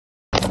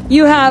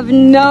You have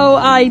no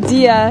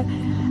idea.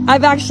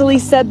 I've actually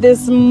said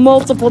this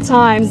multiple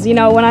times. You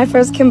know, when I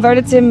first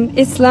converted to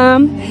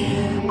Islam,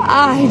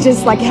 I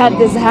just like had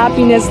this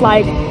happiness,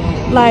 like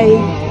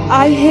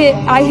I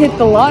hit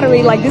the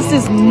lottery. Like, this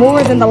is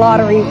more than the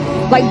lottery.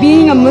 Like,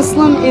 being a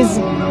Muslim is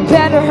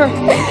better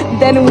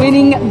than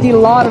winning the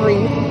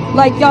lottery.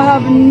 Like, y'all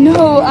have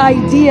no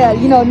idea.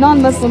 You know,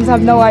 non-Muslims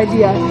have no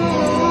idea.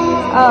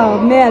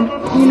 Oh man,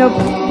 you know,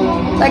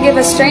 like if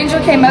a stranger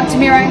came up to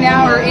me right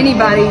now, or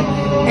anybody,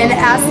 and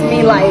asked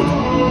me like,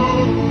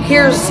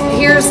 here's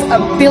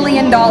 $1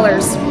 billion.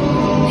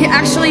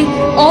 Actually,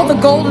 all the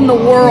gold in the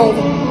world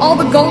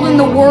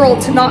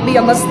to not be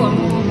a Muslim,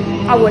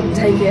 I wouldn't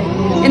take it.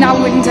 And I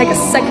wouldn't take a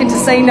second to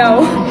say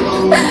no.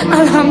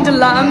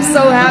 Alhamdulillah, I'm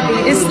so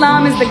happy.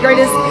 Islam is the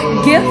greatest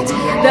gift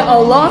that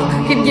Allah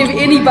can give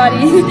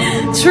anybody.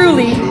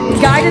 Truly,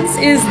 guidance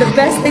is the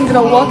best thing that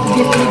Allah can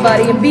give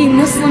anybody. And being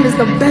Muslim is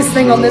the best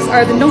thing on this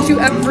earth. And don't you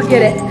ever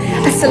forget it.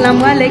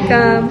 Assalamu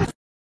alaikum.